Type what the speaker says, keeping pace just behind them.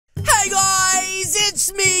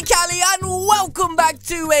It's me, Callie, and welcome back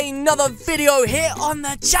to another video here on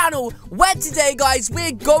the channel, where today, guys,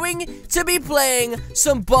 we're going to be playing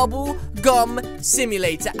some Bubblegum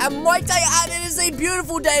Simulator. And might I add, it is a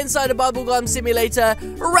beautiful day inside a Bubblegum Simulator.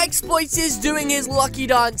 Rexploits is doing his lucky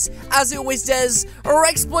dance, as he always does.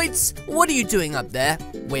 Rexploits, what are you doing up there?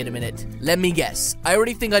 Wait a minute, let me guess. I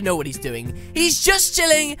already think I know what he's doing. He's just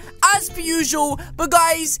chilling, as per usual. But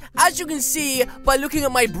guys, as you can see by looking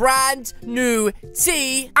at my brand new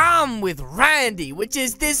tee, I'm with Randy, which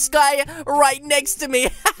is this guy right next to me.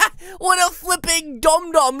 What a flipping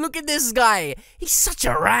dum-dum. Look at this guy. He's such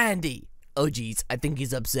a Randy. Oh geez, I think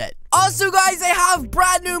he's upset. Also guys, I have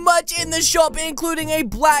brand new merch in the shop, including a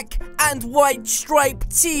black and white striped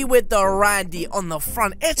tee with the Randy on the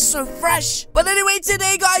front. It's so fresh. But anyway,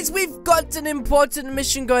 today guys, we've got an important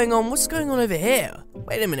mission going on. What's going on over here?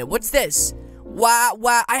 Wait a minute, what's this? Wow,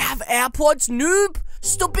 I have AirPods, noob?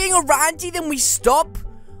 Stop being a Randy, then we stop?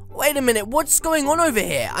 Wait a minute, what's going on over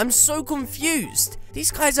here? I'm so confused.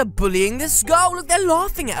 These guys are bullying this girl. Look, they're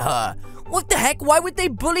laughing at her. What the heck? Why would they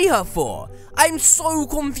bully her for? I'm so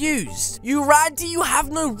confused. You Randy, you have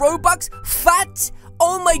no Robux? Fat?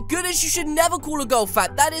 Oh my goodness, you should never call a girl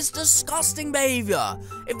fat. That is disgusting behavior.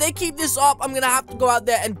 If they keep this up, I'm gonna have to go out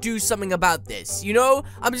there and do something about this. You know?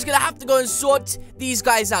 I'm just gonna have to go and sort these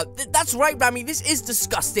guys out. That's right, Rami. This is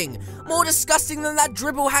disgusting. More disgusting than that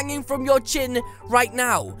dribble hanging from your chin right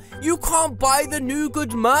now. You can't buy the new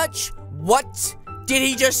good merch? What did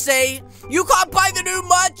he just say? You can't buy the new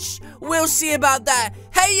merch? We'll see about that.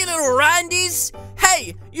 Hey, you little Randys.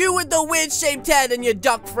 Hey, you with the weird shaped head and your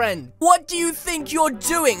duck friend. What do you think you're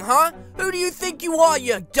doing, huh? Who do you think you are,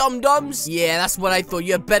 you dum-dums? Yeah, that's what I thought.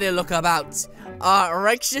 You better look about.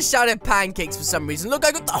 Rex just shouted pancakes for some reason. Look,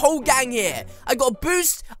 I got the whole gang here. I got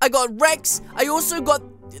Boost, I got Rex, I also got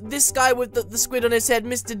this guy with the squid on his head,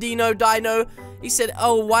 Mr. Dino. He said,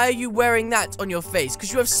 oh, why are you wearing that on your face?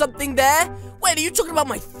 Because you have something there? Wait, are you talking about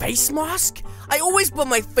my face mask? I always put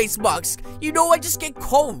my face mask. You know, I just get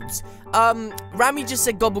colds. Rami just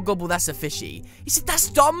said, gobble, gobble, that's a fishy. He said, that's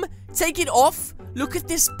dumb. Take it off. Look at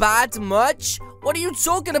this bad merch. What are you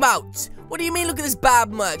talking about? What do you mean, look at this bad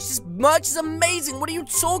merch? This merch is amazing. What are you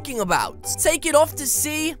talking about? Take it off to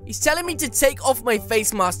see? He's telling me to take off my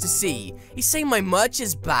face mask to see. He's saying my merch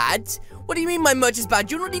is bad? What do you mean my merch is bad?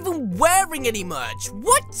 You're not even wearing any merch.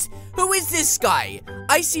 What? Who is this guy?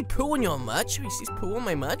 I see poo on your merch. He sees poo on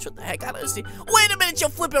my merch? What the heck? I don't see. Wait a minute, you're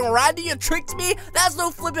flipping Randy. You tricked me. There's no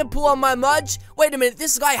flipping poo on my merch. Wait a minute,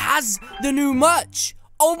 this guy has the new merch.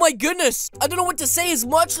 Oh my goodness, I don't know what to say. His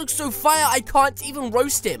merch looks so fire, I can't even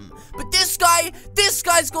roast him. But this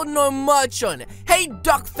guy's got no merch on. Hey,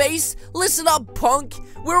 Duckface, listen up, punk.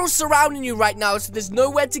 We're all surrounding you right now, so there's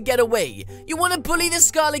nowhere to get away. You want to bully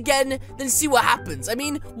this girl again? Then see what happens. I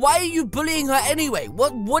mean, why are you bullying her anyway?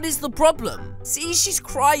 What is the problem? See, she's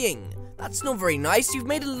crying. That's not very nice. You've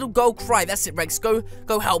made a little girl cry. That's it, Rex. Go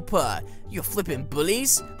help her. You're flipping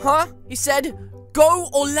bullies. Huh? He said, go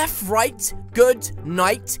or left, right, good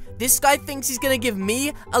night. This guy thinks he's gonna give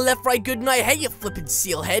me a left, right, good night. Hey, you flipping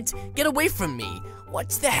sealhead. Get away from me. What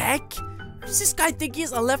the heck? Does this guy think he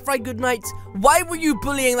is a left, right, good night? Why were you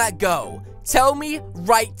bullying that girl? Tell me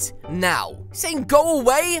right now. Saying go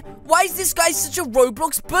away? Why is this guy such a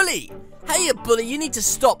Roblox bully? Hey, you bully, you need to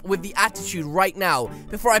stop with the attitude right now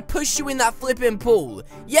before I push you in that flipping pool.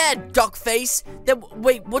 Yeah, duckface. Then,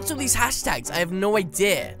 wait, what's all these hashtags? I have no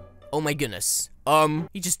idea. Oh my goodness.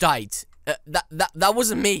 He just died. That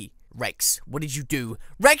wasn't me. Rex, what did you do?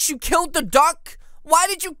 Rex, you killed the duck? Why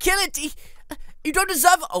did you kill it? You don't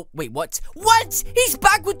deserve it. Oh, wait, what? What? He's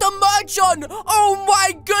back with the merch on. Oh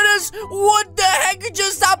my goodness. What the heck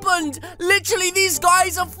just happened? Literally, these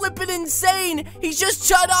guys are flipping insane. He's just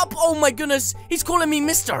shut up. Oh my goodness. He's calling me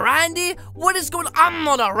Mr. Randy. What is going on? I'm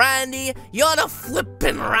not a Randy. You're the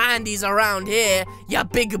flipping Randys around here. You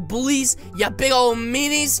big bullies. You big old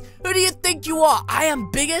meanies. Who do you think you are? I am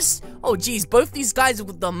biggest? Oh, geez. Both these guys are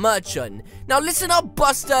with the merch on. Now, listen up,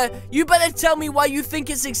 Buster. You better tell me why you think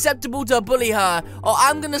it's acceptable to bully her, or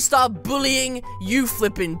I'm gonna start bullying you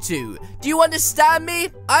flipping too. Do you understand me?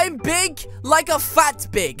 I'm big like a fat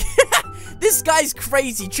pig. This guy's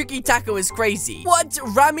crazy. Tricky Taco is crazy. What?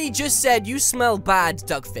 Rami just said you smell bad,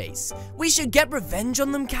 Duckface. We should get revenge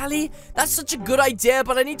on them, Callie. That's such a good idea,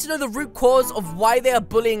 but I need to know the root cause of why they are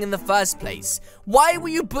bullying in the first place. Why were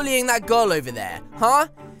you bullying that girl over there? Huh?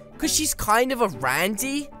 Because she's kind of a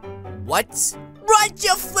Randy? What? Right,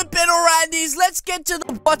 you flippin' Randys, let's get to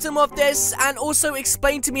the bottom of this and also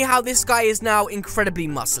explain to me how this guy is now incredibly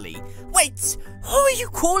muscly. Wait, who are you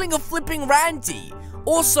calling a flipping Randy?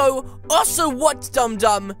 Also, what,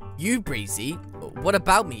 dum-dum? You, Breezy? What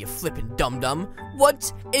about me, you flippin' dum-dum?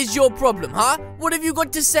 What is your problem, huh? What have you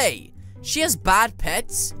got to say? She has bad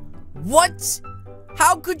pets? What?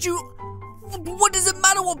 How could you... What does it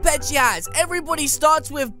matter what pet she has? Everybody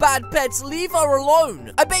starts with bad pets. Leave her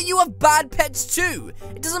alone. I bet you have bad pets too.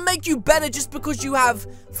 It doesn't make you better just because you have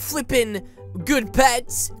flippin' good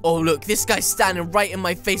pets. Oh, look, this guy's standing right in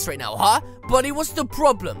my face right now, huh? Buddy, what's the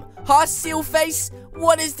problem? Huh, seal face?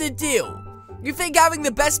 What is the deal? You think having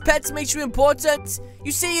the best pets makes you important?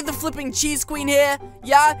 You see the flipping cheese queen here?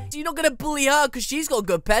 Yeah? So you're not gonna bully her because she's got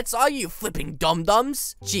good pets, are you, flipping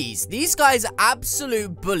dum-dums? Jeez, these guys are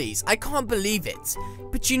absolute bullies. I can't believe it.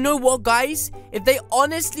 But you know what, guys? If they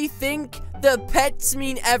honestly think that pets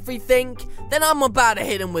mean everything, then I'm about to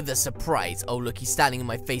hit them with a surprise. Oh, look, he's standing in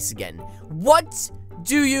my face again. What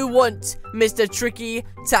do you want, Mr. Tricky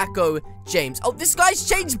Taco James? Oh, this guy's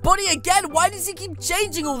changed body again. Why does he keep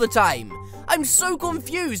changing all the time? I'm so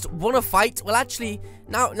confused. Wanna fight? Well, actually,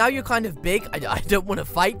 now you're kind of big. I don't want to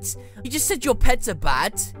fight. You just said your pets are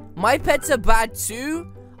bad. My pets are bad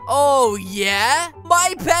too? Oh, yeah?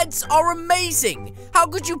 My pets are amazing. How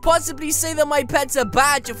could you possibly say that my pets are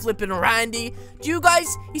bad, you flippin' Randy? Do you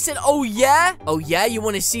guys... He said, oh, yeah? Oh, yeah? You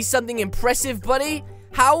want to see something impressive, buddy?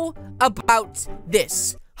 How about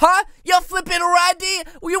this? Huh? You're flipping Randy?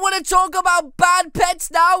 You want to talk about bad pets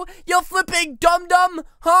now? You're flipping dum-dum?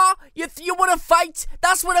 Huh? You want to fight?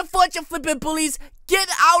 That's what I thought, you flipping bullies. Get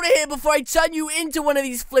out of here before I turn you into one of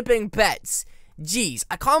these flipping pets. Jeez,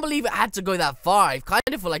 I can't believe it had to go that far. I kind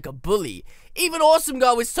of feel like a bully. Even Awesome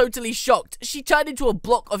Girl was totally shocked. She turned into a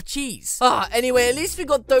block of cheese. Anyway, at least we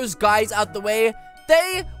got those guys out the way.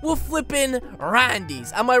 They were flipping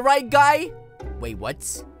Randys. Am I right, guy? Wait,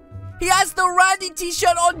 what? He has the Randy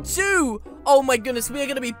t-shirt on too! Oh my goodness, we are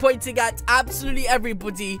going to be pointing at absolutely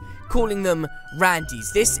everybody, calling them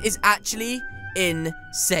Randys. This is actually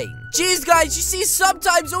insane. Jeez, guys, you see,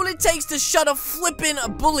 sometimes all it takes to shut a flipping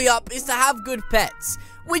bully up is to have good pets.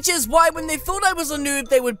 Which is why when they thought I was a noob,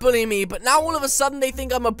 they would bully me, but now all of a sudden they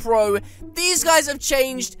think I'm a pro. These guys have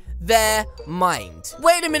changed their mind.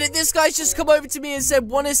 Wait a minute, this guy's just come over to me and said,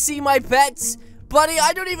 wanna see my pets? Buddy,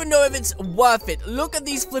 I don't even know if it's worth it. Look at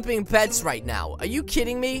these flipping pets right now. Are you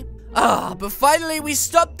kidding me? But finally, we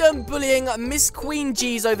stopped them bullying Miss Queen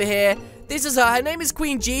G's over here. This is her. Her name is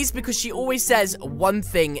Queen G's because she always says one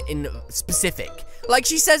thing in specific. Like,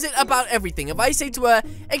 she says it about everything. If I say to her,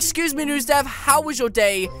 excuse me, News Dev, how was your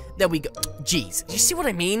day? There we go. G's. You see what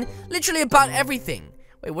I mean? Literally about everything.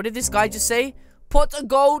 Wait, what did this guy just say? Pot of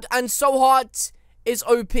gold and Soulheart is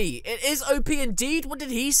OP. It is OP indeed. What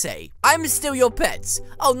did he say? I'm steal your pets.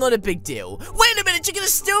 Oh, not a big deal. Wait a minute, you're gonna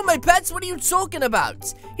steal my pets? What are you talking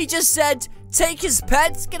about? He just said, take his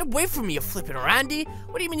pets? Get away from me, you flipping Randy.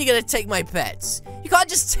 What do you mean you're gonna take my pets? You can't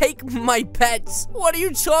just take my pets. What are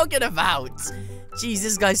you talking about? Jeez,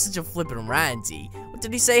 this guy's such a flipping Randy. What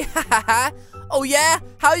did he say? Ha ha ha. Oh yeah?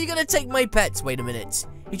 How are you gonna take my pets? Wait a minute.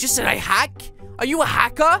 He just said I hack? Are you a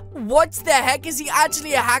hacker? What the heck? Is he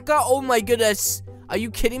actually a hacker? Oh my goodness. Are you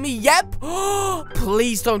kidding me? Yep.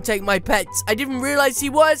 Please don't take my pets. I didn't realize he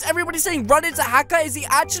was. Everybody's saying Run is a hacker. Is he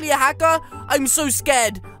actually a hacker? I'm so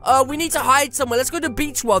scared. We need to hide somewhere. Let's go to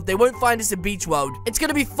Beach World. They won't find us in Beach World. It's going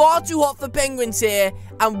to be far too hot for penguins here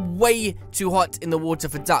and way too hot in the water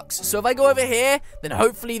for ducks. So if I go over here, then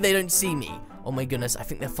hopefully they don't see me. Oh my goodness. I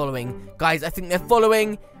think they're following. Guys, I think they're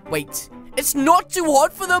following. Wait. It's not too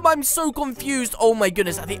hot for them. I'm so confused. Oh my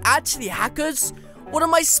goodness. Are they actually hackers? What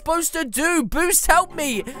am I supposed to do? Boost, help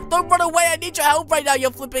me. Don't run away. I need your help right now. You're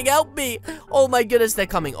flipping. Help me. Oh, my goodness. They're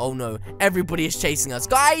coming. Oh, no. Everybody is chasing us.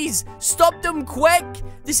 Guys, stop them quick.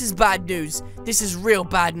 This is bad news. This is real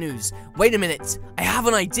bad news. Wait a minute. I have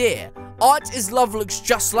an idea. Art is Love looks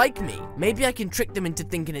just like me. Maybe I can trick them into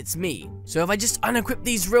thinking it's me. So if I just unequip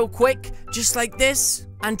these real quick, just like this,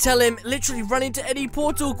 and tell him literally run into any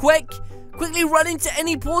portal quick. Quickly run into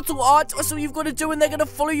any portal, Art. That's all you've got to do, and they're going to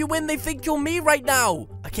follow you in. They think you're me right now.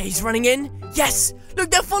 Okay, he's running in. Yes. Look,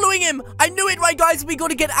 they're following him. I knew it, right, guys? We got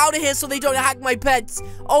to get out of here so they don't hack my pets.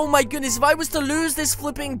 Oh, my goodness. If I was to lose this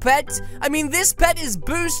flipping pet, I mean, this pet is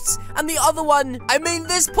Boost's, and the other one, I mean,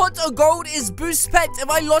 this pot of gold is Boost's pet. If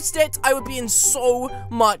I lost it, I would be in so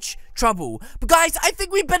much trouble. But guys, I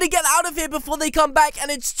think we better get out of here before they come back and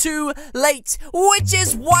it's too late. Which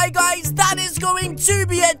is why, guys, that is going to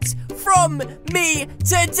be it from me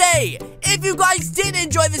today. If you guys did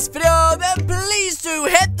enjoy this video, then please do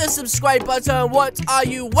hit the subscribe button. What are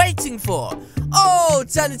you waiting for?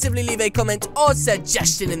 Alternatively, leave a comment or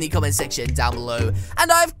suggestion in the comment section down below.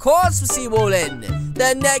 And I, of course, will see you all in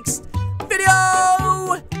the next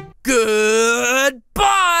video.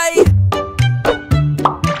 Goodbye.